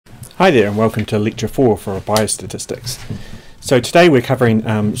Hi there and welcome to Lecture 4 for Biostatistics. So today we're covering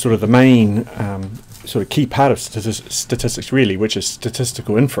sort of the main sort of key part of statistics really, which is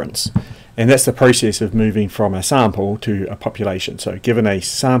statistical inference. And that's the process of moving from a sample to a population. So given a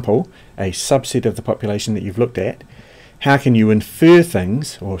sample, a subset of the population that you've looked at, how can you infer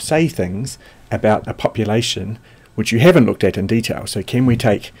things or say things about a population which you haven't looked at in detail? So can we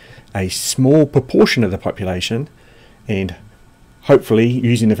take a small proportion of the population and hopefully,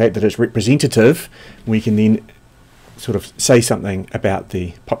 using the fact that it's representative, we can then sort of say something about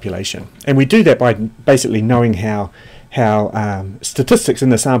the population. And we do that by basically knowing how statistics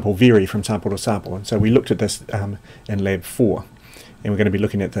in the sample vary from sample to sample. And so we looked at this in Lab 4. And we're going to be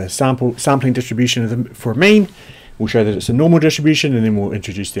looking at the sampling distribution for a mean. We'll show that it's a normal distribution, and then we'll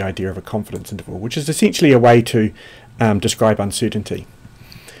introduce the idea of a confidence interval, which is essentially a way to describe uncertainty.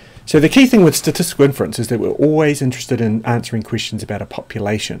 So the key thing with statistical inference is that we're always interested in answering questions about a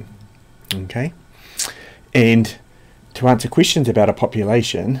population. Okay, and to answer questions about a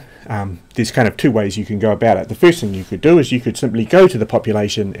population, there's kind of two ways you can go about it. The first thing you could do is you could simply go to the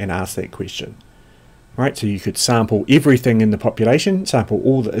population and ask that question. Right, so you could sample everything in the population, sample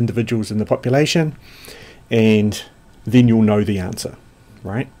all the individuals in the population, and then you'll know the answer.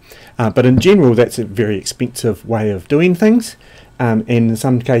 Right, but in general that's a very expensive way of doing things. And in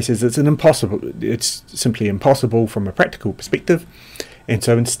some cases it's simply impossible from a practical perspective, and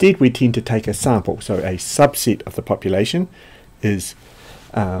so instead we tend to take a sample. So a subset of the population is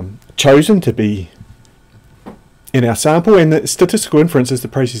chosen to be in our sample, and the statistical inference is the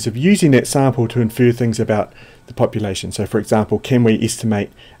process of using that sample to infer things about the population. So for example, can we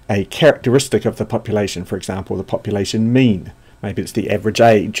estimate a characteristic of the population, for example the population mean? Maybe it's the average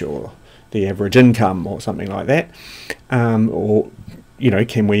age or the average income or something like that, or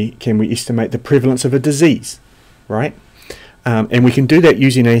can we estimate the prevalence of a disease, right? And we can do that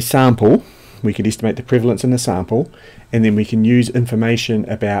using a sample. We can estimate the prevalence in a sample, and then we can use information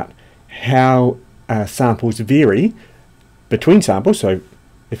about how samples vary between samples. So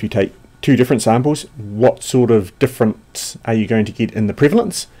if you take two different samples, what sort of difference are you going to get in the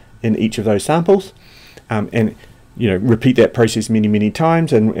prevalence in each of those samples, and repeat that process many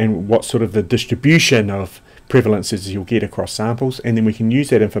times, and what sort of the distribution of prevalences you'll get across samples. And then we can use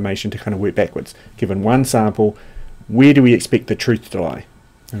that information to kind of work backwards. Given one sample, where do we expect the truth to lie?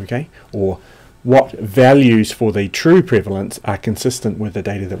 Okay, or what values for the true prevalence are consistent with the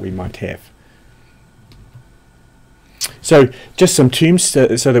data that we might have? So just some terms so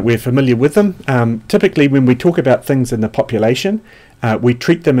that we're familiar with them. Typically when we talk about things in the population, we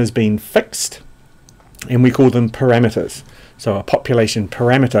treat them as being fixed, and we call them parameters. So a population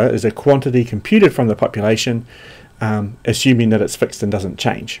parameter is a quantity computed from the population, assuming that it's fixed and doesn't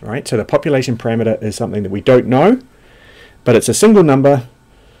change, right? So the population parameter is something that we don't know, but it's a single number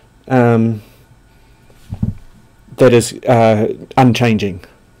that is unchanging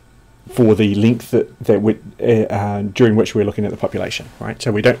for the length during which we're looking at the population, right?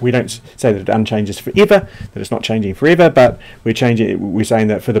 So we don't say that it unchanges forever, that it's not changing forever, but we're saying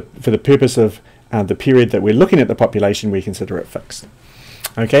that for the purpose of the period that we're looking at the population, we consider it fixed.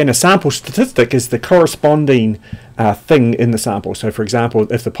 Okay, and a sample statistic is the corresponding thing in the sample. So for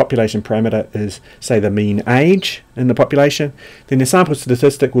example, if the population parameter is, say, the mean age in the population, then the sample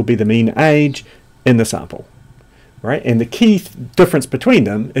statistic will be the mean age in the sample. Right, and the key difference between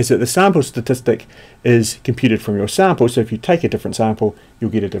them is that the sample statistic is computed from your sample. So if you take a different sample, you'll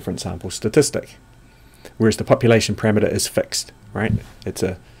get a different sample statistic, whereas the population parameter is fixed. Right,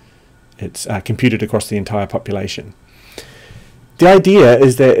 it's computed across the entire population. The idea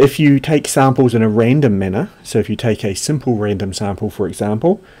is that if you take samples in a random manner, so if you take a simple random sample, for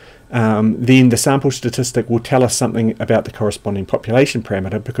example, then the sample statistic will tell us something about the corresponding population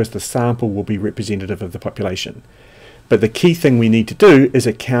parameter, because the sample will be representative of the population. But the key thing we need to do is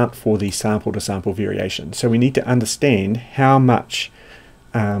account for the sample-to-sample variation. So we need to understand how much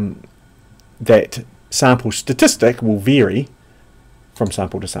that sample statistic will vary from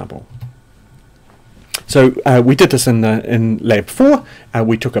sample to sample. So we did this in Lab 4.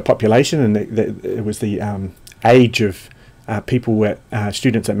 We took a population, and it was the age of people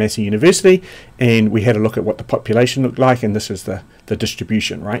students at Massey University, and we had a look at what the population looked like, and this is the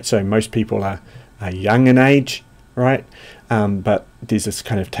distribution, right? So most people are young in age, right? But there's this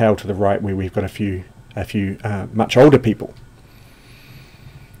kind of tail to the right where we've got a few much older people.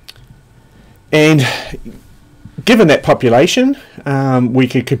 And given that population, we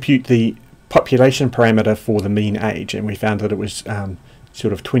could compute the population parameter for the mean age, and we found that it was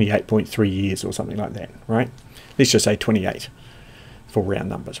sort of 28.3 years or something like that, right? Let's just say 28 for round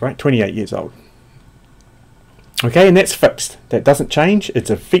numbers, right? 28 years old. Okay, and that's fixed. That doesn't change. It's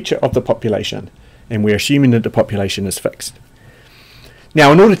a feature of the population, and we're assuming that the population is fixed.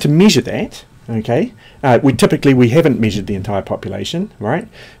 Now, in order to measure that, okay, we haven't measured the entire population, right?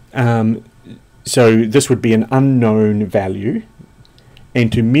 So this would be an unknown value,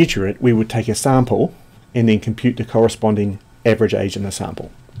 and to measure it, we would take a sample and then compute the corresponding average age in the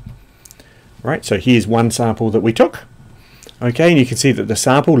sample. Right, so here's one sample that we took. Okay, and you can see that the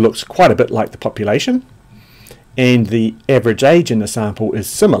sample looks quite a bit like the population, and the average age in the sample is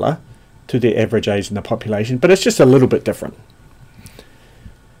similar to the average age in the population, but it's just a little bit different.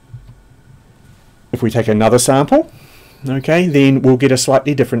 If we take another sample, okay, then we'll get a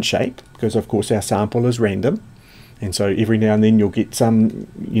slightly different shape, because of course our sample is random, and so every now and then you'll get some,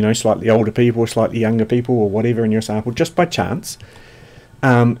 you know, slightly older people or slightly younger people or whatever in your sample just by chance.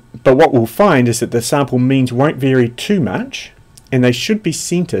 But what we'll find is that the sample means won't vary too much, and they should be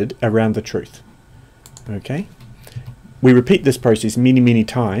centered around the truth. Okay, we repeat this process many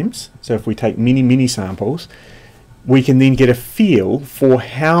times, so if we take many samples, we can then get a feel for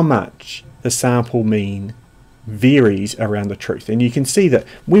how much the sample mean varies around the truth. And you can see that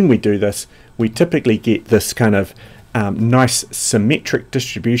when we do this, we typically get this kind of nice symmetric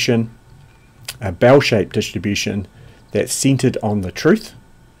distribution, a bell-shaped distribution that's centered on the truth,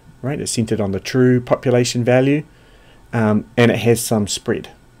 right? It's centered on the true population value, and it has some spread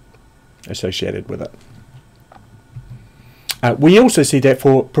associated with it. We also see that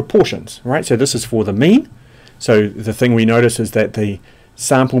for proportions, right? So this is for the mean. So the thing we notice is that the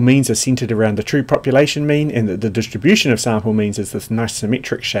sample means are centered around the true population mean, and that the distribution of sample means is this nice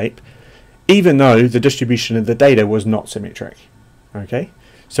symmetric shape, even though the distribution of the data was not symmetric. Okay,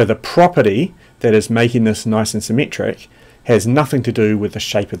 so the property that is making this nice and symmetric has nothing to do with the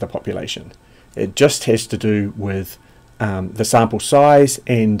shape of the population. It just has to do with the sample size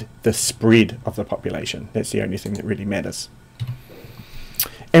and the spread of the population. That's the only thing that really matters.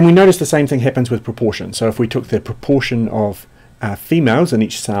 And we notice the same thing happens with proportion. So if we took the proportion of females in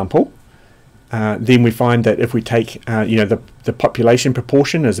each sample, then we find that if we take you know, the population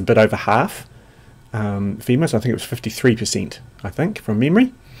proportion is a bit over half females. I think it was 53%, I think, from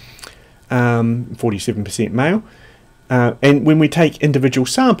memory, 47% male. And when we take individual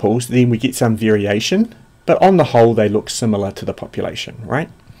samples, then we get some variation, but on the whole they look similar to the population, right?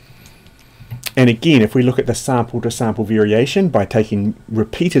 And again, if we look at the sample to sample variation by taking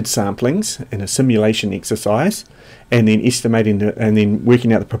repeated samplings in a simulation exercise, and then estimating and then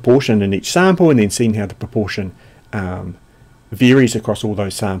working out the proportion in each sample, and then seeing how the proportion varies across all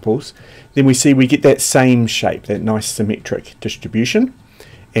those samples, then we see we get that same shape, that nice symmetric distribution.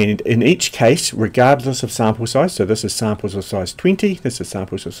 And in each case, regardless of sample size, so this is samples of size 20, this is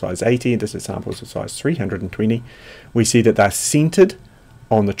samples of size 80, and this is samples of size 320, we see that they're centered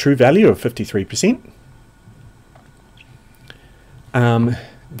on the true value of 53%.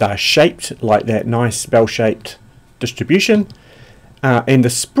 They're shaped like that nice bell-shaped distribution, and the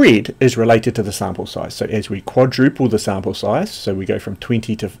spread is related to the sample size. So as we quadruple the sample size, so we go from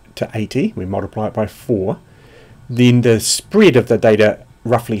 20 to 80, we multiply it by 4, then the spread of the data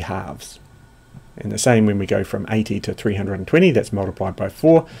roughly halves. And the same when we go from 80 to 320, that's multiplied by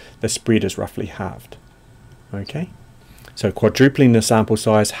 4, the spread is roughly halved. Okay, so quadrupling the sample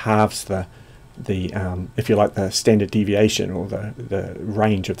size halves the if you like, the standard deviation, or the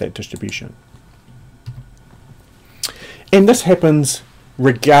range of that distribution. And this happens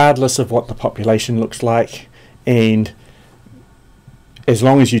regardless of what the population looks like, and as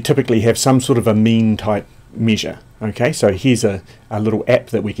long as you typically have some sort of a mean type measure. Okay, so here's a little app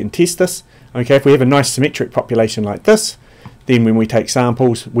that we can test this. Okay, if we have a nice symmetric population like this, then when we take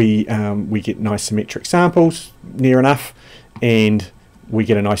samples, we get nice symmetric samples near enough, and we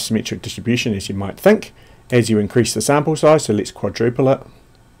get a nice symmetric distribution, as you might think, as you increase the sample size. So let's quadruple it.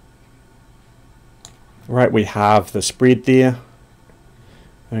 Right, we have the spread there,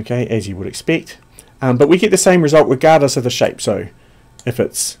 okay, as you would expect, but we get the same result regardless of the shape. So if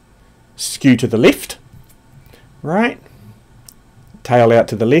it's skew to the left, right, tail out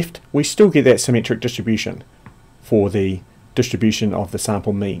to the left, we still get that symmetric distribution for the distribution of the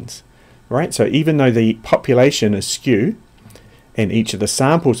sample means, right? So even though the population is skew and each of the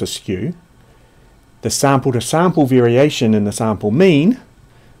samples are skew, the sample to sample variation in the sample mean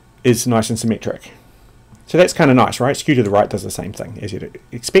is nice and symmetric. So that's kind of nice, right? Skew to the right does the same thing as you'd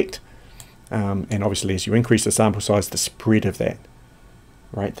expect, and obviously as you increase the sample size, the spread of that,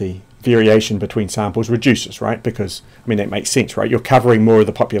 right, the variation between samples reduces, right? Because, I mean, that makes sense, right? You're covering more of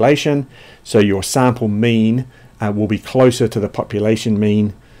the population, so your sample mean will be closer to the population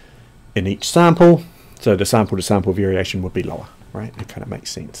mean in each sample, so the sample to sample variation would be lower, right? It kind of makes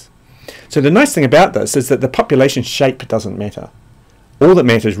sense. So the nice thing about this is that the population shape doesn't matter. All that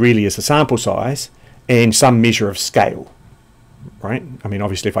matters really is the sample size and some measure of scale, right? I mean,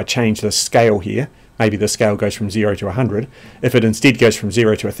 obviously if I change the scale here, maybe the scale goes from 0 to 100. If it instead goes from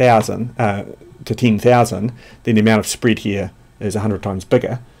 0 to 1,000 to 10,000, then the amount of spread here is 100 times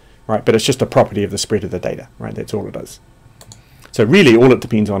bigger, right? But it's just a property of the spread of the data, right? That's all it is. So really all it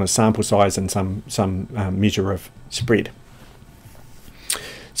depends on is sample size and some measure of spread.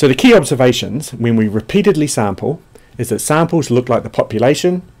 So the key observations when we repeatedly sample is that samples look like the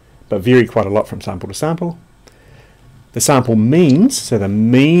population but vary quite a lot from sample to sample. The sample means, so the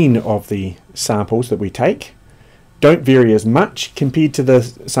mean of the samples that we take, don't vary as much compared to the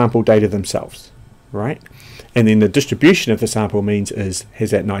sample data themselves, right? And then the distribution of the sample means has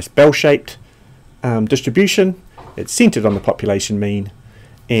that nice bell-shaped distribution. It's centered on the population mean,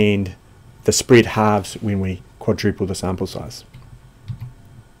 and the spread halves when we quadruple the sample size.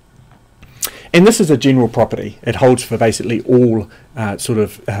 And this is a general property. It holds for basically all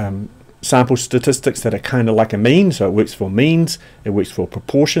sample statistics that are kind of like a mean. So it works for means, it works for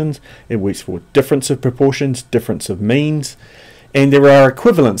proportions, it works for difference of proportions, difference of means, and there are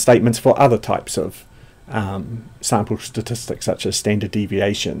equivalent statements for other types of sample statistics such as standard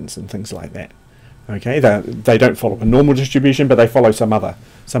deviations and things like that. Okay, they don't follow a normal distribution, but they follow some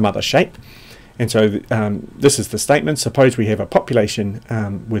other shape. And so this is the statement. Suppose we have a population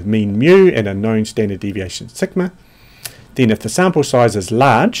with mean mu and a known standard deviation sigma. Then if the sample size is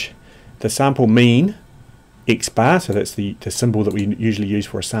large, the sample mean x bar, so that's the symbol that we usually use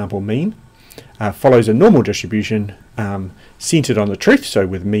for a sample mean, follows a normal distribution centered on the truth, so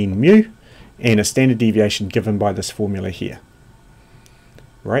with mean mu, and a standard deviation given by this formula here.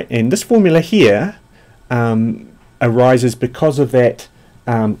 Right, and this formula here arises because of that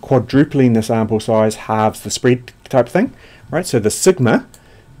quadrupling the sample size halves the spread type thing, right? So the sigma,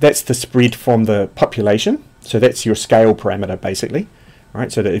 that's the spread from the population, so that's your scale parameter basically,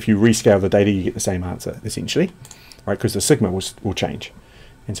 right? So that if you rescale the data, you get the same answer essentially, right? Because the sigma will change,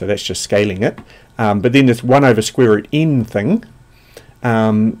 and so that's just scaling it. But then this 1 over square root n thing,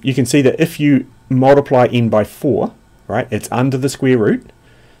 you can see that if you multiply n by 4, right, it's under the square root.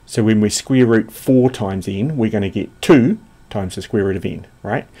 So when we square root 4 times n, we're going to get 2 times the square root of n,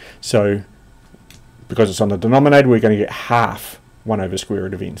 right? So because it's on the denominator, we're going to get half 1 over square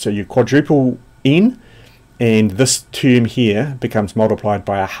root of n. So you quadruple n, and this term here becomes multiplied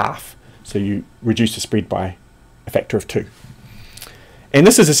by a half. So you reduce the spread by a factor of 2. And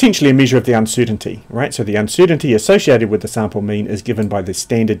this is essentially a measure of the uncertainty, right? So the uncertainty associated with the sample mean is given by the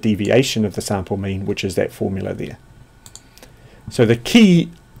standard deviation of the sample mean, which is that formula there. So the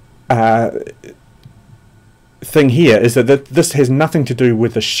key thing here is that this has nothing to do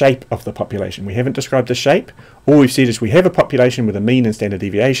with the shape of the population. We haven't described the shape. All we've said is we have a population with a mean and standard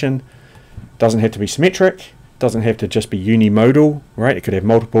deviation. Doesn't have to be symmetric, doesn't have to just be unimodal, right? It could have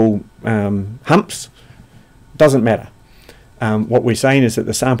multiple humps, doesn't matter. What we're saying is that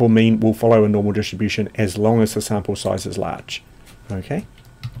the sample mean will follow a normal distribution as long as the sample size is large, okay?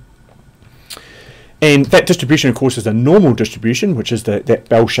 And that distribution, of course, is a normal distribution, which is that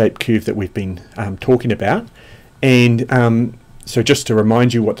bell-shaped curve that we've been talking about. And so just to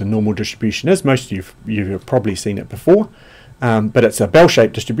remind you what the normal distribution is, most of you have probably seen it before, but it's a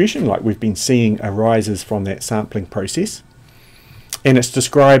bell-shaped distribution like we've been seeing arises from that sampling process. And it's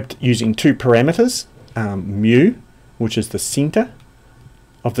described using two parameters, mu, which is the center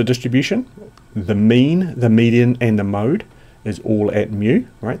of the distribution, the mean, the median, and the mode is all at mu,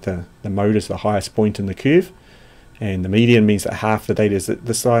 right? The mode is the highest point in the curve, and the median means that half the data is at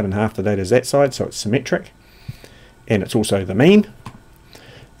this side and half the data is that side, so it's symmetric, and it's also the mean.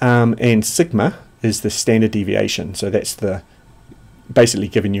 And sigma is the standard deviation, so that's the basically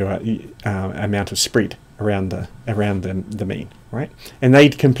giving you a amount of spread around the mean, right? And they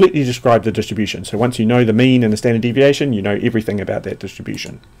completely describe the distribution. So once you know the mean and the standard deviation, you know everything about that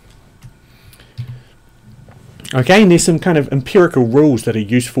distribution. Okay, and there's some kind of empirical rules that are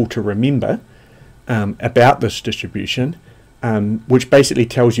useful to remember about this distribution, which basically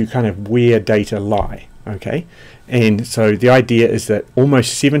tells you kind of where data lie, okay? And so the idea is that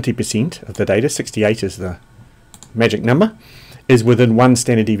almost 70% of the data, 68 is the magic number, is within one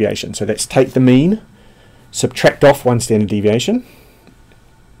standard deviation. So let's take the mean, subtract off one standard deviation,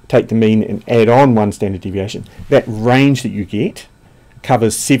 take the mean and add on one standard deviation. That range that you get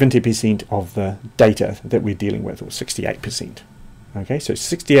covers 70% of the data that we're dealing with, or 68%. Okay, so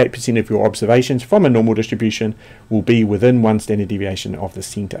 68% of your observations from a normal distribution will be within one standard deviation of the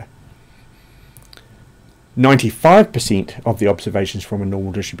center. 95% of the observations from a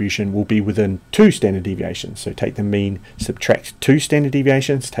normal distribution will be within 2 standard deviations. So take the mean, subtract 2 standard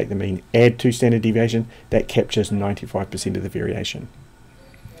deviations, take the mean, add 2 standard deviations. That captures 95% of the variation.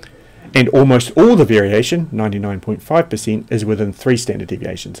 And almost all the variation, 99.5%, is within 3 standard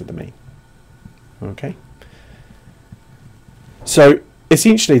deviations of the mean. Okay. So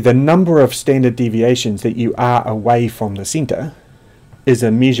essentially the number of standard deviations that you are away from the centre is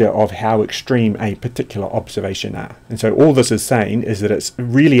a measure of how extreme a particular observation are. And so all this is saying is that it's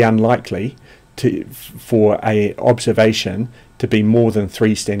really unlikely for a observation to be more than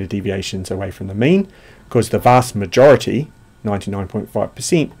 3 standard deviations away from the mean, because the vast majority,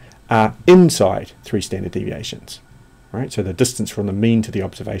 99.5%, are inside 3 standard deviations. Right? So the distance from the mean to the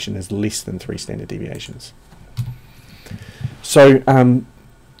observation is less than 3 standard deviations. So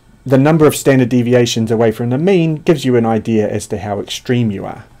the number of standard deviations away from the mean gives you an idea as to how extreme you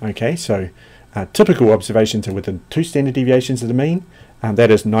are. Okay, so typical observations are within 2 standard deviations of the mean.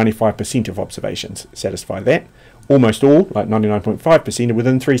 That is 95% of observations satisfy that. Almost all, like 99.5%, are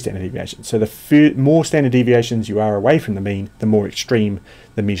within 3 standard deviations. So the more standard deviations you are away from the mean, the more extreme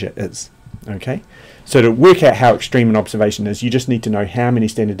the measure is. Okay, so to work out how extreme an observation is, you just need to know how many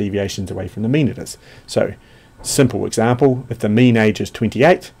standard deviations away from the mean it is. So simple example, if the mean age is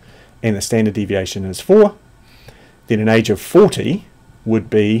 28, and the standard deviation is 4, then an age of 40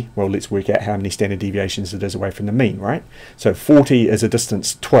 would be, well, let's work out how many standard deviations it is away from the mean, right? So 40 is a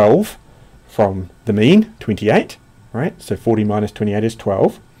distance 12 from the mean, 28, right? So 40 minus 28 is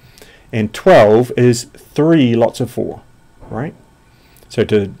 12, and 12 is 3 lots of 4, right? So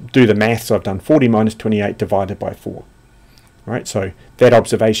to do the maths, I've done 40 minus 28 divided by 4, right? So that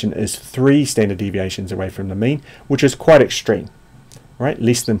observation is 3 standard deviations away from the mean, which is quite extreme. Right?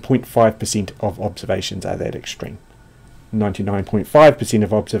 Less than 0.5% of observations are that extreme. 99.5%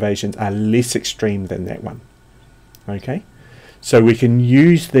 of observations are less extreme than that one. Okay, so we can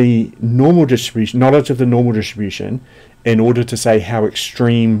use the normal distribution, knowledge of the normal distribution, in order to say how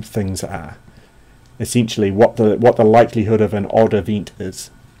extreme things are. Essentially, what the likelihood of an odd event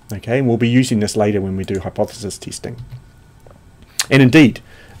is. Okay, and we'll be using this later when we do hypothesis testing. And indeed,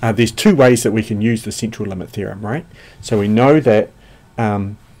 there's 2 ways that we can use the central limit theorem. Right? So we know that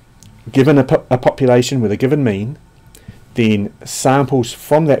given a population with a given mean, then samples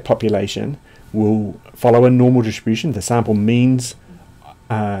from that population will follow a normal distribution. The sample means,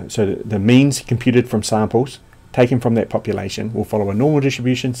 so the means computed from samples taken from that population will follow a normal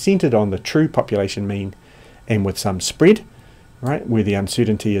distribution centered on the true population mean and with some spread, right, where the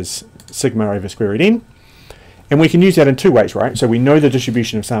uncertainty is sigma over square root n. And we can use that in 2 ways, right? So we know the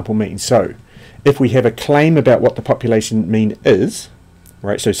distribution of sample means. So if we have a claim about what the population mean is,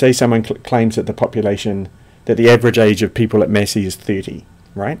 right, so say someone claims that the average age of people at Massey is 30,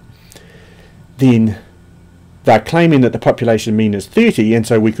 right, then they're claiming that the population mean is 30, and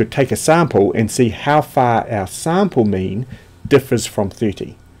so we could take a sample and see how far our sample mean differs from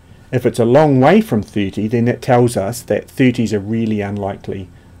 30. If it's a long way from 30, then that tells us that 30 is a really unlikely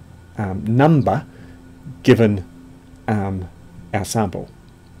number given our sample.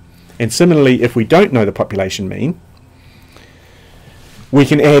 And similarly, if we don't know the population mean, we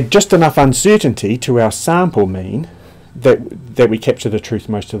can add just enough uncertainty to our sample mean that we capture the truth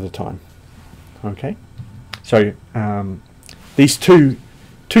most of the time. Okay, so these two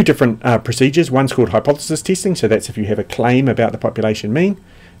different procedures. One's called hypothesis testing, so that's if you have a claim about the population mean,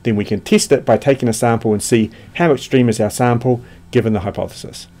 then we can test it by taking a sample and see how extreme is our sample given the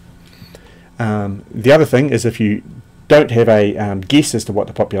hypothesis. The other thing is if you don't have a guess as to what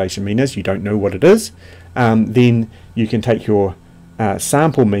the population mean is, you don't know what it is, then you can take your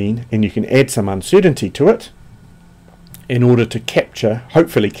sample mean and you can add some uncertainty to it in order to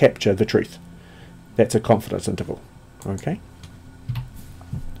hopefully capture the truth. That's a confidence interval. Okay.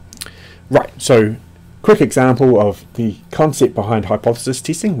 Right, so quick example of the concept behind hypothesis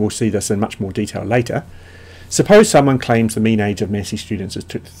testing. We'll see this in much more detail later. Suppose someone claims the mean age of Massey students is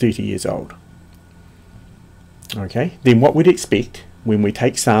 30 years old. Okay, then what we'd expect when we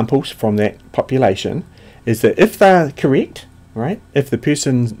take samples from that population is that if they're correct, right, if the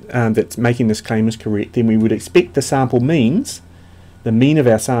person that's making this claim is correct, then we would expect the sample means, the mean of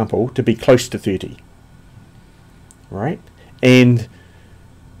our sample, to be close to 30. Right, and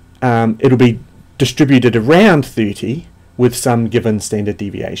it'll be distributed around 30 with some given standard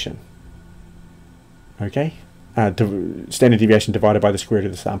deviation. Okay, standard deviation divided by the square root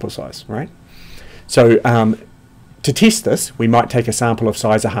of the sample size, right? So to test this, we might take a sample of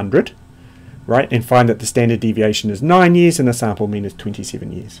size 100, right, and find that the standard deviation is 9 years and the sample mean is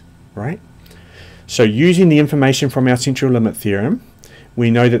 27 years, right? So using the information from our central limit theorem, we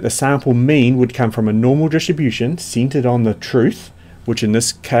know that the sample mean would come from a normal distribution centered on the truth, which in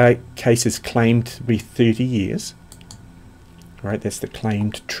this case is claimed to be 30 years. Right, that's the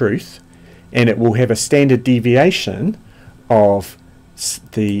claimed truth. And it will have a standard deviation of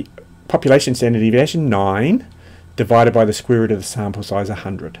the population standard deviation 9 divided by the square root of the sample size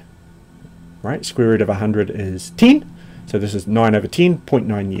 100. Right, square root of 100 is 10, so this is 9 over 10,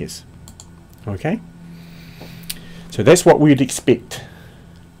 0.9 years. Okay, so that's what we'd expect.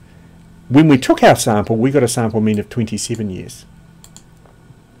 When we took our sample, we got a sample mean of 27 years.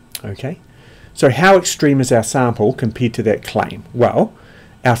 Okay, so how extreme is our sample compared to that claim? Well,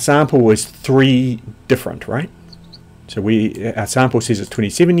 our sample was 3 different, right? So our sample says it's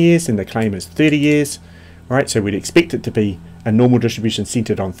 27 years and the claim is 30 years, right? So we'd expect it to be a normal distribution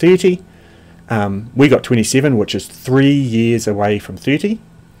centered on 30. We got 27, which is 3 years away from 30.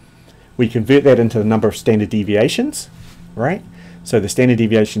 We convert that into the number of standard deviations, right? So the standard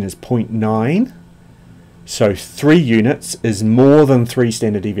deviation is 0.9. So 3 units is more than 3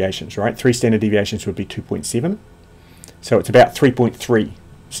 standard deviations, right? 3 standard deviations would be 2.7. So it's about 3.3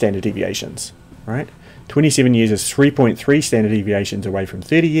 standard deviations, right? 27 years is 3.3 standard deviations away from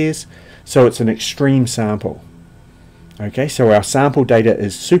 30 years. So it's an extreme sample. Okay, so our sample data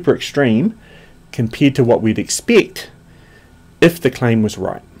is super extreme compared to what we'd expect if the claim was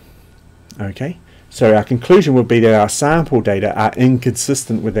right. Okay, so our conclusion would be that our sample data are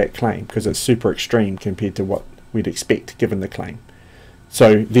inconsistent with that claim because it's super extreme compared to what we'd expect given the claim.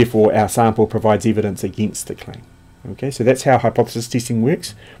 So therefore our sample provides evidence against the claim. Okay, so that's how hypothesis testing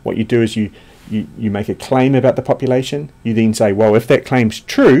works. What you do is you make a claim about the population. You then say, well, if that claim's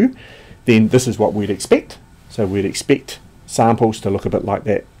true, then this is what we'd expect. So we'd expect samples to look a bit like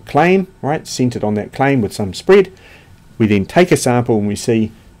that claim, right, centered on that claim with some spread. We then take a sample and we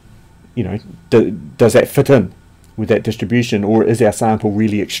see, you know, does that fit in with that distribution, or is our sample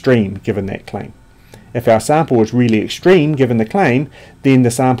really extreme given that claim? If our sample is really extreme given the claim, then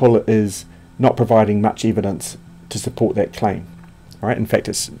the sample is not providing much evidence to support that claim, right? In fact,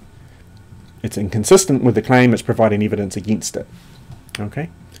 it's inconsistent with the claim. It's providing evidence against it. Okay,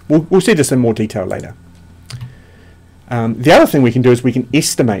 we'll see this in more detail later. The other thing we can do is we can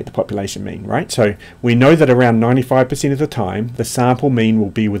estimate the population mean, right? So we know that around 95% of the time the sample mean will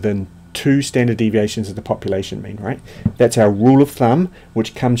be within 2 standard deviations of the population mean, right? That's our rule of thumb,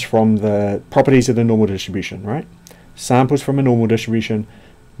 which comes from the properties of the normal distribution, right? Samples from a normal distribution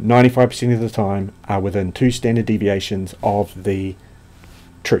 95% of the time are within 2 standard deviations of the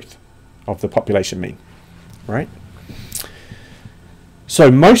truth, of the population mean, right? So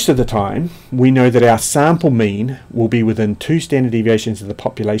most of the time we know that our sample mean will be within 2 standard deviations of the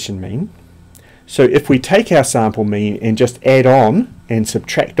population mean. So if we take our sample mean and just add on and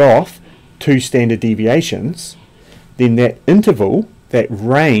subtract off 2 standard deviations, then that interval, that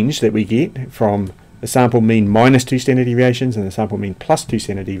range that we get from the sample mean minus 2 standard deviations and the sample mean plus 2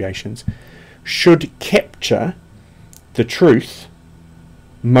 standard deviations, should capture the truth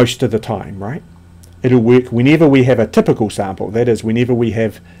most of the time, right? It'll work whenever we have a typical sample, that is, whenever we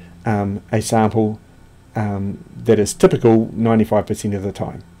have a sample that is typical 95% of the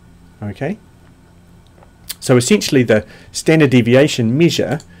time. Okay? So essentially the standard deviation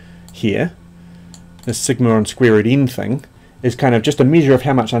measure here, the sigma on square root n thing, is kind of just a measure of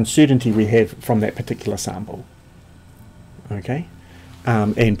how much uncertainty we have from that particular sample. Okay?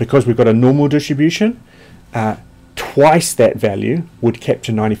 And because we've got a normal distribution, twice that value would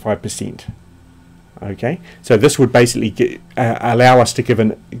capture 95%. Okay, so this would basically allow us to give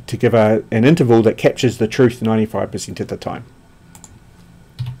an interval that captures the truth 95% of the time.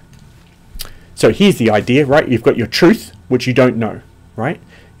 So here's the idea, right? You've got your truth, which you don't know, right?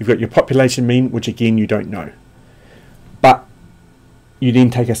 You've got your population mean, which again you don't know. But you then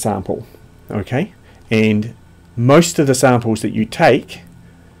take a sample, okay? And most of the samples that you take,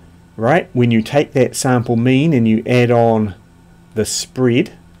 right, when you take that sample mean and you add on the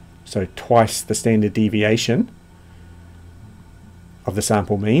spread, so twice the standard deviation of the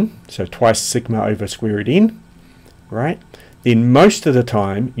sample mean, so twice sigma over square root n, right? Then most of the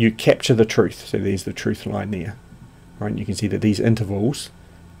time you capture the truth. So there's the truth line there, right? And you can see that these intervals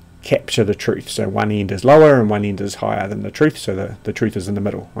capture the truth. So one end is lower and one end is higher than the truth, so the truth is in the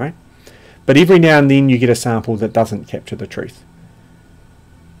middle, right? But every now and then you get a sample that doesn't capture the truth,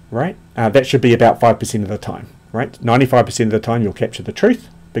 right? That should be about 5% of the time, right? 95% of the time you'll capture the truth,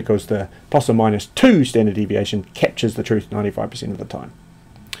 because the plus or minus 2 standard deviation captures the truth 95% of the time.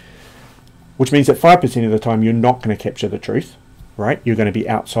 Which means that 5% of the time you're not going to capture the truth, right? You're going to be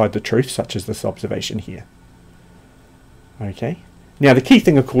outside the truth, such as this observation here. Okay, Now the key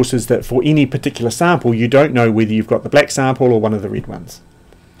thing of course is that for any particular sample you don't know whether you've got the black sample or one of the red ones.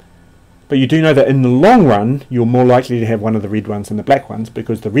 But you do know that in the long run you're more likely to have one of the red ones than the black ones,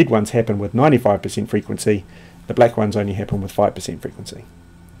 because the red ones happen with 95% frequency, the black ones only happen with 5% frequency.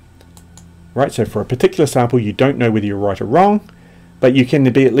 Right, so for a particular sample you don't know whether you're right or wrong, but you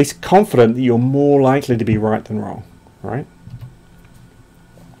can be at least confident that you're more likely to be right than wrong. Right?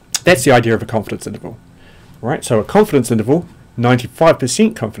 That's the idea of a confidence interval. Right, so a confidence interval,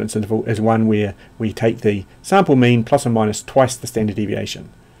 95% confidence interval, is one where we take the sample mean plus or minus twice the standard deviation.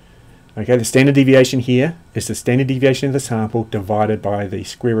 Okay, the standard deviation here is the standard deviation of the sample divided by the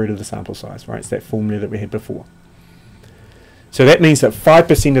square root of the sample size. Right, it's that formula that we had before. So that means that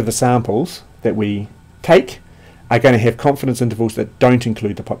 5% of the samples that we take are going to have confidence intervals that don't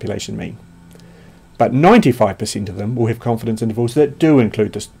include the population mean. But 95% of them will have confidence intervals that do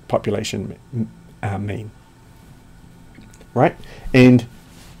include this population mean. Right? And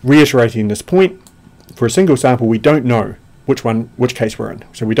reiterating this point, for a single sample we don't know which case we're in.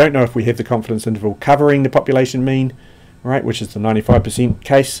 So we don't know if we have the confidence interval covering the population mean, right, which is the 95%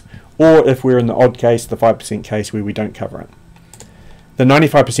 case, or if we're in the odd case, the 5% case, where we don't cover it. The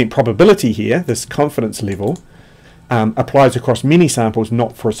 95% probability here, this confidence level, applies across many samples,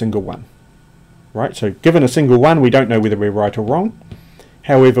 not for a single one. Right? So given a single one, we don't know whether we're right or wrong.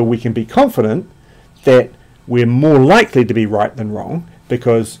 However, we can be confident that we're more likely to be right than wrong,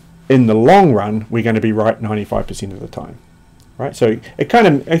 because in the long run we're going to be right 95% of the time. Right? So it kind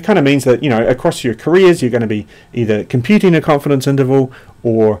of means that, you know, across your careers you're going to be either computing a confidence interval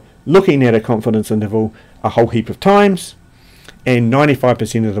or looking at a confidence interval a whole heap of times, and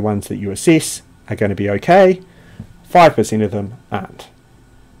 95% of the ones that you assess are going to be okay, 5% of them aren't.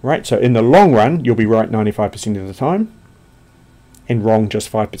 Right? So in the long run you'll be right 95% of the time and wrong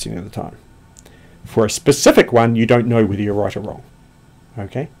just 5% of the time. For a specific one you don't know whether you're right or wrong.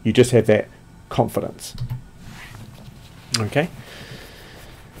 Okay? You just have that confidence. Okay?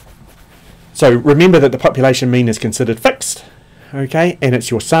 So remember that the population mean is considered fixed, okay, and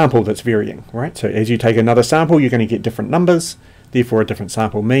it's your sample that's varying, right? So as you take another sample you're going to get different numbers, therefore a different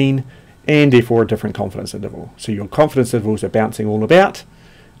sample mean, and therefore a different confidence interval. So your confidence intervals are bouncing all about,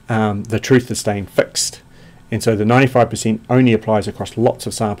 the truth is staying fixed, and so the 95% only applies across lots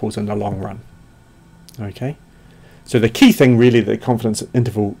of samples in the long run. Okay? So the key thing really that the confidence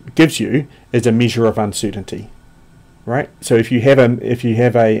interval gives you is a measure of uncertainty. Right? So if you have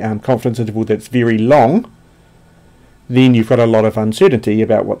a confidence interval that's very long, then you've got a lot of uncertainty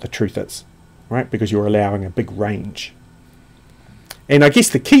about what the truth is, right? Because you're allowing a big range. And I guess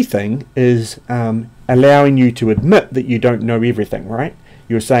the key thing is allowing you to admit that you don't know everything, right?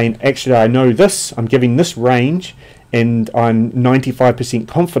 You're saying, actually, I know this, I'm giving this range, and I'm 95%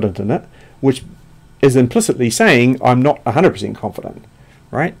 confident in it, which is implicitly saying I'm not 100% confident.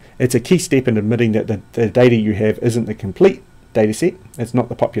 Right? It's a key step in admitting that the data you have isn't the complete data set. It's not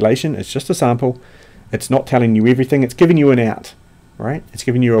the population, it's just a sample. It's not telling you everything, it's giving you an out. Right? It's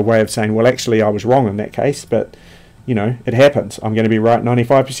giving you a way of saying, well, actually I was wrong in that case, but you know, it happens. I'm going to be right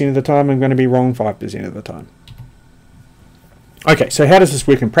 95% of the time, I'm going to be wrong 5% of the time. Okay, so how does this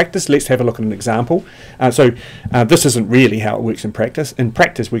work in practice? Let's have a look at an example. This isn't really how it works in practice. In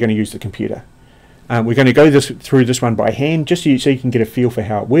practice we're going to use the computer. We're going to go through this one by hand, just so you can get a feel for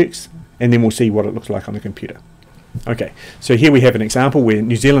how it works, and then we'll see what it looks like on the computer. Okay, so here we have an example where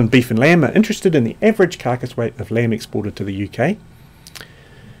New Zealand beef and lamb are interested in the average carcass weight of lamb exported to the UK.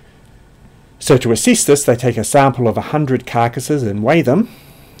 So to assess this, they take a sample of 100 carcasses and weigh them,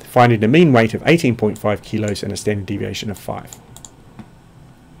 finding a mean weight of 18.5 kilos and a standard deviation of 5.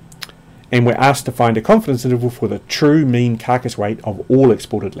 And we're asked to find a confidence interval for the true mean carcass weight of all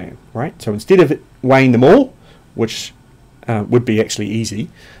exported lamb, right? So instead of weighing them all, which would be actually easy,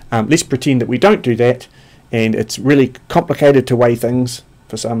 let's pretend that we don't do that, and it's really complicated to weigh things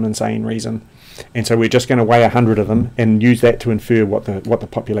for some insane reason, and so we're just going to weigh 100 of them and use that to infer what the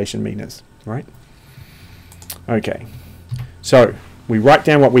population mean is, right? Okay, so we write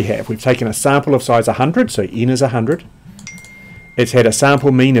down what we have. We've taken a sample of size 100, so n is 100. It's had a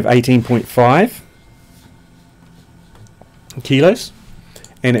sample mean of 18.5 kilos,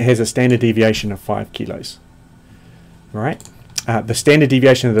 and it has a standard deviation of 5 kilos. Right? The standard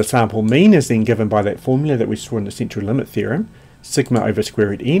deviation of the sample mean is then given by that formula that we saw in the central limit theorem, sigma over square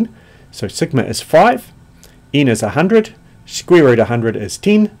root n. So sigma is 5, n is 100, square root 100 is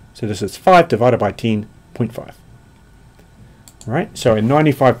 10, so this is 5 divided by 10.5. Right? So a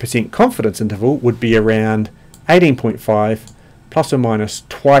 95% confidence interval would be around 18.5 plus or minus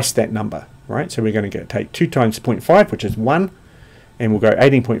twice that number, right? So we're going to take 2 times 0.5, which is 1, and we'll go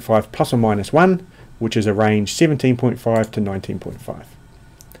 18.5 plus or minus 1, which is a range 17.5 to 19.5.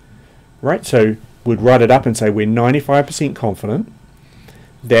 Right, so we'd write it up and say we're 95% confident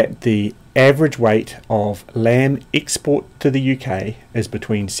that the average weight of lamb export to the UK is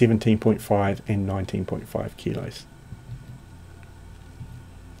between 17.5 and 19.5 kilos.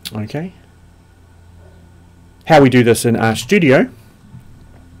 Okay. How we do this in our studio,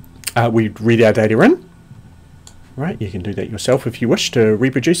 we read our data in. Right, you can do that yourself if you wish to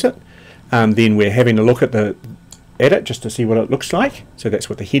reproduce it. Then we're having a look at it just to see what it looks like. So that's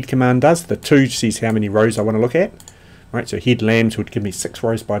what the head command does. The 2 says how many rows I want to look at. Right, so head lambs would give me 6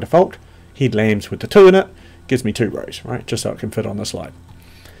 rows by default. Head lambs with the 2 in it gives me 2 rows, right, just so it can fit on the slide.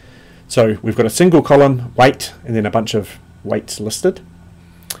 So we've got a single column, weight, and then a bunch of weights listed.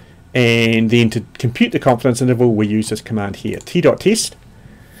 And then to compute the confidence interval, we use this command here, t.test.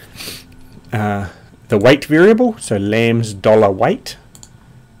 The weight variable, so lamb's dollar weight.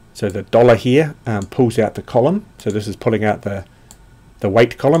 So the dollar here pulls out the column. So this is pulling out the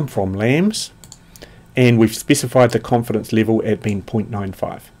weight column from lambs. And we've specified the confidence level at being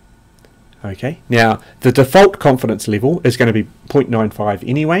 0.95. Okay, now the default confidence level is going to be 0.95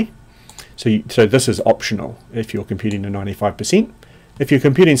 anyway. So this is optional if you're computing a 95%. If you're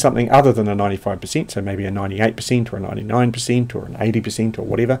computing something other than a 95%, so maybe a 98% or a 99% or an 80% or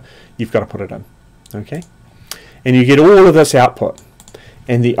whatever, you've got to put it in. Okay, and you get all of this output,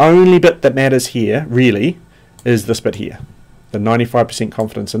 and the only bit that matters here really is this bit here. The 95%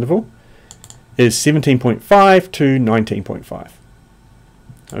 confidence interval is 17.5 to 19.5.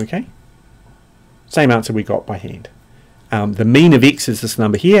 Okay, same answer we got by hand. The mean of x is this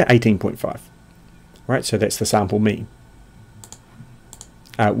number here, 18.5. Right, so that's the sample mean.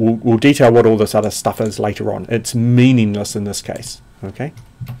 We'll detail what all this other stuff is later on. It's meaningless in this case. Okay.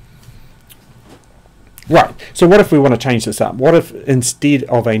 Right, so what if we want to change this up? What if instead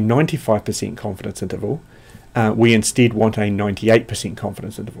of a 95% confidence interval, we instead want a 98%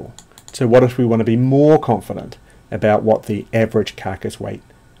 confidence interval? So what if we want to be more confident about what the average carcass weight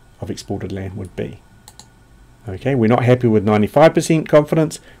of exported lamb would be? Okay, we're not happy with 95%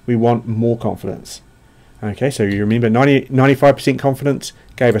 confidence, we want more confidence. Okay, so you remember 95% confidence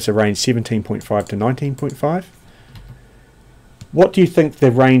gave us a range 17.5 to 19.5. What do you think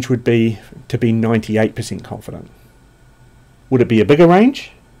the range would be to be 98% confident? Would it be a bigger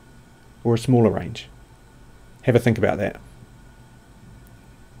range or a smaller range? Have a think about that.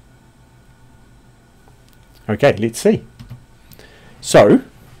 Okay, let's see. So,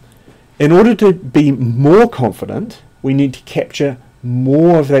 in order to be more confident, we need to capture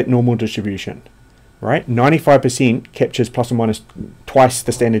more of that normal distribution. Right? 95% captures plus or minus twice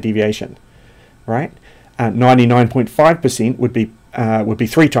the standard deviation. Right? 99.5% would be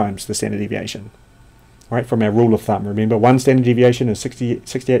 3 times the standard deviation. Right? From our rule of thumb. Remember, 1 standard deviation is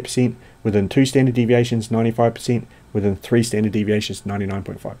 68%. Within 2 standard deviations, 95%. Within 3 standard deviations,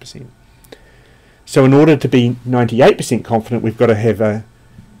 99.5%. So in order to be 98% confident, we've got to have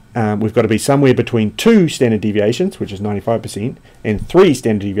we've got to be somewhere between 2 standard deviations, which is 95%, and 3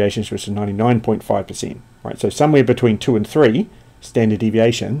 standard deviations, which is 99.5%. Right? So somewhere between 2 and 3 standard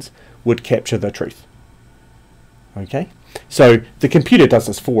deviations would capture the truth. Okay, so the computer does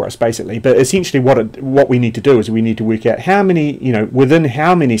this for us basically, but essentially what we need to do is we need to work out how many, within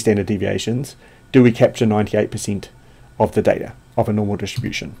how many standard deviations do we capture 98% of the data of a normal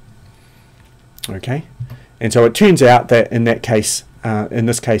distribution. Okay, and so it turns out that in that case, in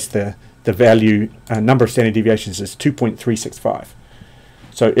this case, the value number of standard deviations is 2.365.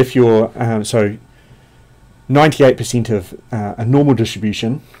 So if you're 98% of a normal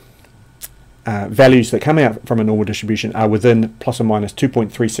distribution, values that come out from a normal distribution are within plus or minus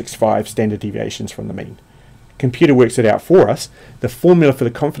 2.365 standard deviations from the mean. Computer works it out for us. The formula for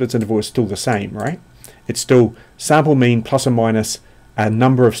the confidence interval is still the same, right? It's still sample mean plus or minus a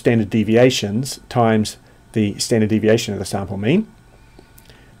number of standard deviations times the standard deviation of the sample mean.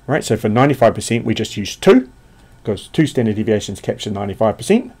 Right, so for 95% we just use 2, because 2 standard deviations capture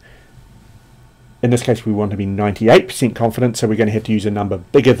 95%. In this case we want to be 98% confident, so we're going to have to use a number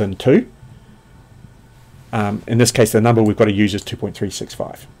bigger than 2. In this case the number we've got to use is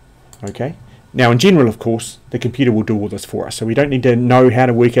 2.365. Okay. Now in general, of course, the computer will do all this for us, so we don't need to know how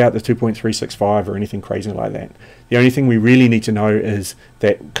to work out the 2.365 or anything crazy like that. The only thing we really need to know is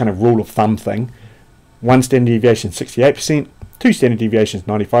that kind of rule of thumb thing. 1 standard deviation 68%, 2 standard deviations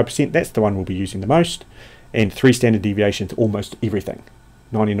 95%, that's the one we'll be using the most, and 3 standard deviations almost everything,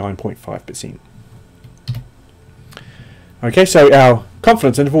 99.5%. Okay, so our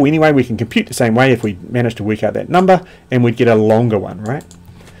confidence interval, anyway, we can compute the same way if we manage to work out that number, and we'd get a longer one, right?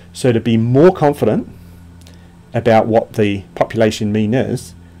 So to be more confident about what the population mean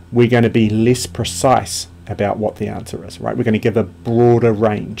is, we're going to be less precise about what the answer is, right? We're going to give a broader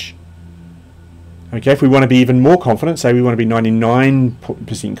range. Okay, if we want to be even more confident, say we want to be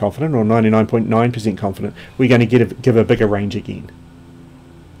 99% confident or 99.9% confident, we're going to give a bigger range again.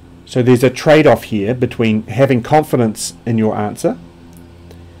 So there's a trade-off here between having confidence in your answer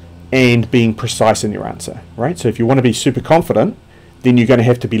and being precise in your answer, right? So if you want to be super confident, then you're going to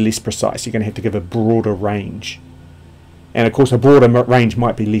have to be less precise. You're going to have to give a broader range. And of course, a broader range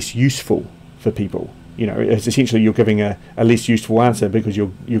might be less useful for people. You know, it's essentially you're giving a less useful answer because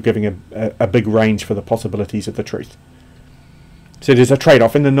you're giving a big range for the possibilities of the truth. So there's a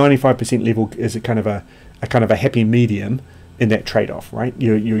trade-off, and the 95% level is a kind of a happy medium in that trade-off, right?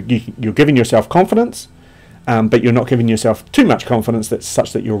 You're giving yourself confidence, but you're not giving yourself too much confidence that's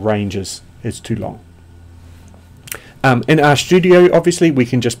such that your range is too long. In RStudio, obviously, we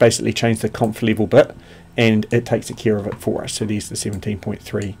can just basically change the conf level bit, and it takes care of it for us. So there's the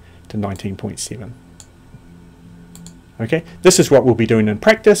 17.3 to 19.7. Okay, this is what we'll be doing in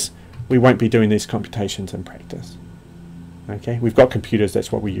practice. We won't be doing these computations in practice. Okay, we've got computers,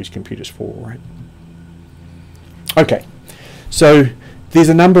 that's what we use computers for, right? Okay, so there's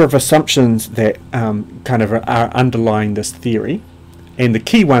a number of assumptions that kind of are underlying this theory, and the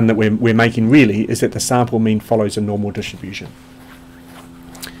key one that we're making really is that the sample mean follows a normal distribution.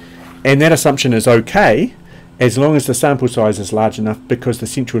 And that assumption is okay as long as the sample size is large enough, because the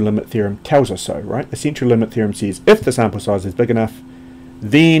central limit theorem tells us so, right? The central limit theorem says if the sample size is big enough,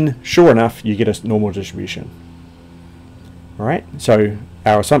 then sure enough you get a normal distribution. All right, so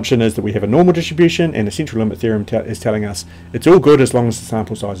our assumption is that we have a normal distribution, and the central limit theorem is telling us it's all good as long as the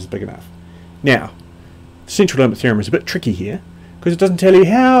sample size is big enough. Now, the central limit theorem is a bit tricky here because it doesn't tell you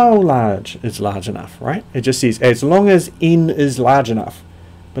how large is large enough, right? It just says as long as n is large enough,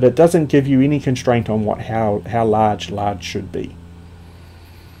 but it doesn't give you any constraint on how large should be.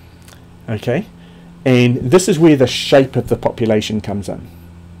 Okay, and this is where the shape of the population comes in.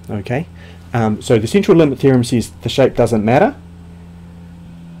 Okay, so the central limit theorem says the shape doesn't matter.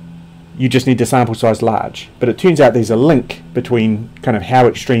 You just need the sample size large. But it turns out there's a link between kind of how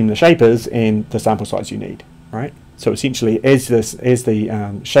extreme the shape is and the sample size you need, right? So essentially, as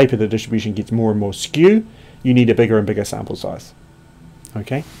the shape of the distribution gets more and more skew, you need a bigger and bigger sample size.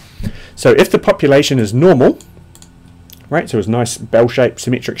 Okay, so if the population is normal, right, so it's nice bell-shaped,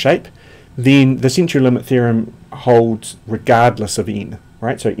 symmetric shape, then the central limit theorem holds regardless of n,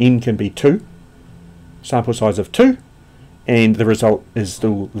 right? So n can be 2, sample size of 2, and the result is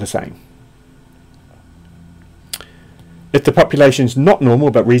still the same. If the population is not normal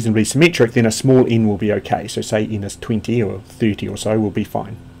but reasonably symmetric, then a small n will be okay. So say n is 20 or 30 or so will be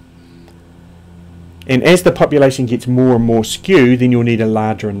fine. And as the population gets more and more skewed, then you'll need a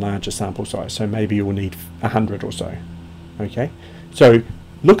larger and larger sample size. So maybe you'll need 100 or so. Okay, so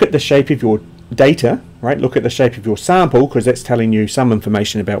look at the shape of your data, right? Look at the shape of your sample, because that's telling you some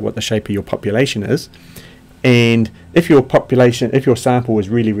information about what the shape of your population is. And if your sample is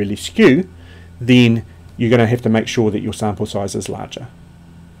really, really skewed, then you're going to have to make sure that your sample size is larger.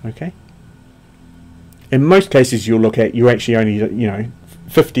 Okay. In most cases, you'll look at, you actually only, you know,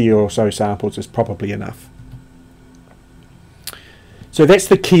 50 or so samples is probably enough. So that's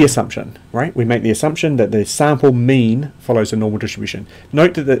the key assumption, right? We make the assumption that the sample mean follows a normal distribution.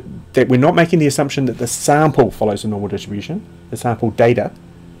 Note that we're not making the assumption that the sample follows a normal distribution, the sample data.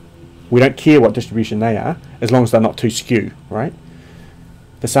 We don't care what distribution they are, as long as they're not too skew, right?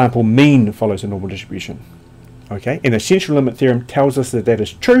 The sample mean follows a normal distribution. Okay, and the central limit theorem tells us that that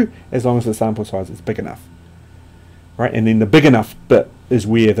is true as long as the sample size is big enough. Right, and then the big enough bit is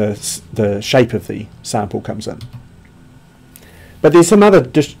where the shape of the sample comes in. But there's some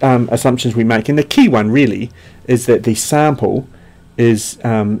other assumptions we make, and the key one really is that the sample is,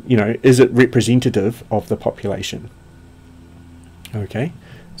 you know, is it representative of the population? Okay,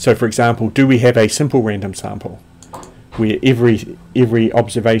 so for example, do we have a simple random sample where every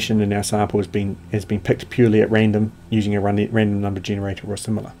observation in our sample has been picked purely at random using a random number generator or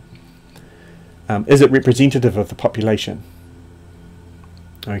similar? Is it representative of the population?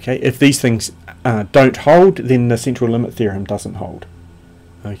 Okay, if these things don't hold, then the central limit theorem doesn't hold.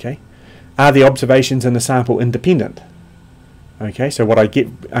 Okay, are the observations in the sample independent? Okay, so what I get,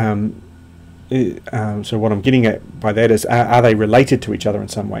 so what I'm getting at by that is, are they related to each other in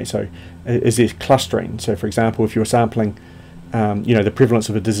some way? So, is there clustering? So, for example, if you're sampling, you know, the prevalence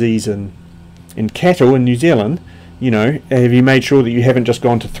of a disease in cattle in New Zealand, you know, have you made sure that you haven't just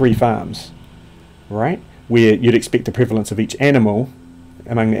gone to 3 farms? Right, where you'd expect the prevalence of each animal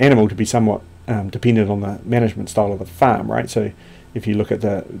among the animal to be somewhat dependent on the management style of the farm, right? So if you look at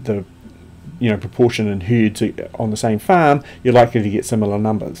the proportion in herds on the same farm, you're likely to get similar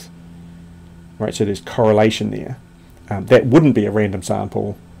numbers, right? So there's correlation there. That wouldn't be a random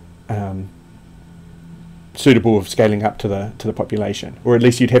sample suitable of scaling up to the population, or at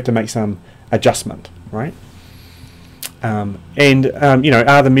least you'd have to make some adjustment, right? Are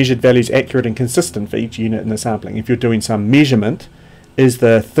the measured values accurate and consistent for each unit in the sampling? If you're doing some measurement, is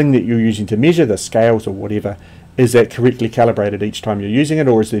the thing that you're using to measure, the scales or whatever, is that correctly calibrated each time you're using it,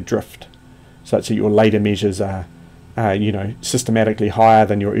 or is there drift, such that your later measures are systematically higher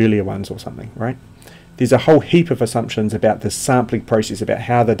than your earlier ones or something, right? There's a whole heap of assumptions about the sampling process, about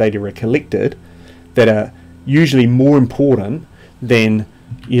how the data are collected, that are usually more important than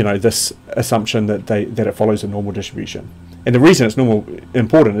this assumption that it follows a normal distribution. And the reason it's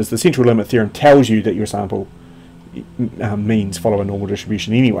important is the central limit theorem tells you that your sample means follow a normal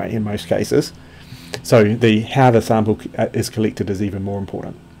distribution anyway in most cases. So how the sample is collected is even more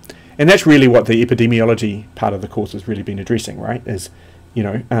important. And that's really what the epidemiology part of the course has really been addressing, right? Is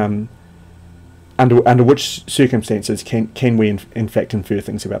under which circumstances can we in fact infer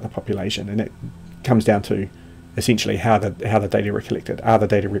things about the population, and it comes down to essentially how the data are collected. Are the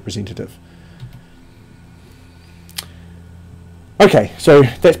data representative? Okay, so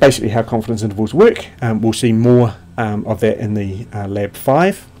that's basically how confidence intervals work. We'll see more of that in the Lab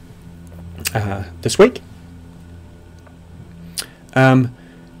 5 this week.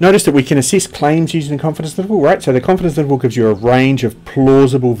 Notice that we can assess claims using the confidence interval, right? So the confidence interval gives you a range of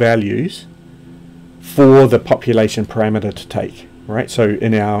plausible values for the population parameter to take, right? So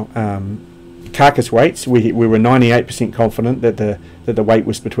in our carcass weights, we were 98% confident that the weight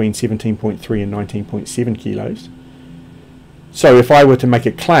was between 17.3 and 19.7 kilos. So if I were to make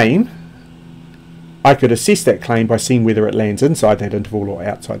a claim, I could assess that claim by seeing whether it lands inside that interval or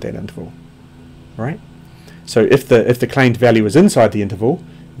outside that interval, right? So if the claimed value is inside the interval,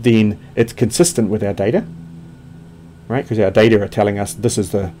 then it's consistent with our data, right? Because our data are telling us this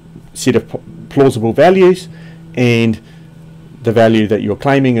is the set of plausible values, and the value that you're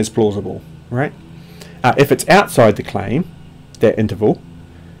claiming is plausible, right? If it's outside the claim, that interval,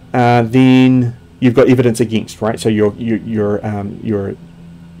 then you've got evidence against, right? So your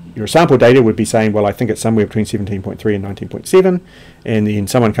sample data would be saying, well, I think it's somewhere between 17.3 and 19.7, and then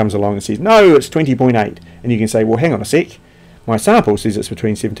someone comes along and says, no, it's 20.8, and you can say, well, hang on a sec, my sample says it's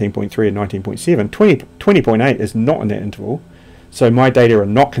between 17.3 and 19.7. 20.8 is not in that interval, so my data are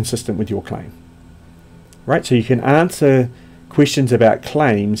not consistent with your claim, right? So you can answer questions about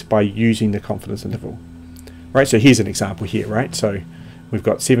claims by using the confidence interval, right? So here's an example here, right? So we've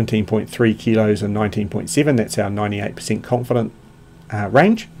got 17.3 kilos and 19.7. That's our 98% confident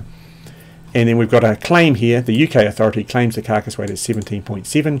range. And then we've got a claim here. The UK authority claims the carcass weight is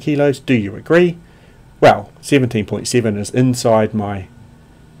 17.7 kilos. Do you agree? Well, 17.7 is inside my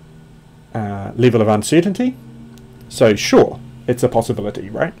level of uncertainty. So sure, it's a possibility,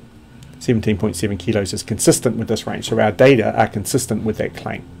 right? 17.7 kilos is consistent with this range. So our data are consistent with that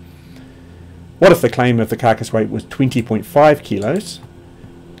claim. What if the claim of the carcass weight was 20.5 kilos?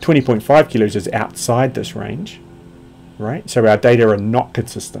 20.5 kilos is outside this range, right? So our data are not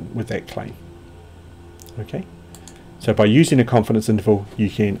consistent with that claim. Okay, so by using a confidence interval, you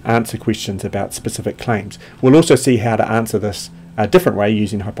can answer questions about specific claims. We'll also see how to answer this a different way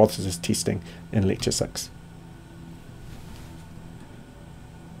using hypothesis testing in Lecture 6.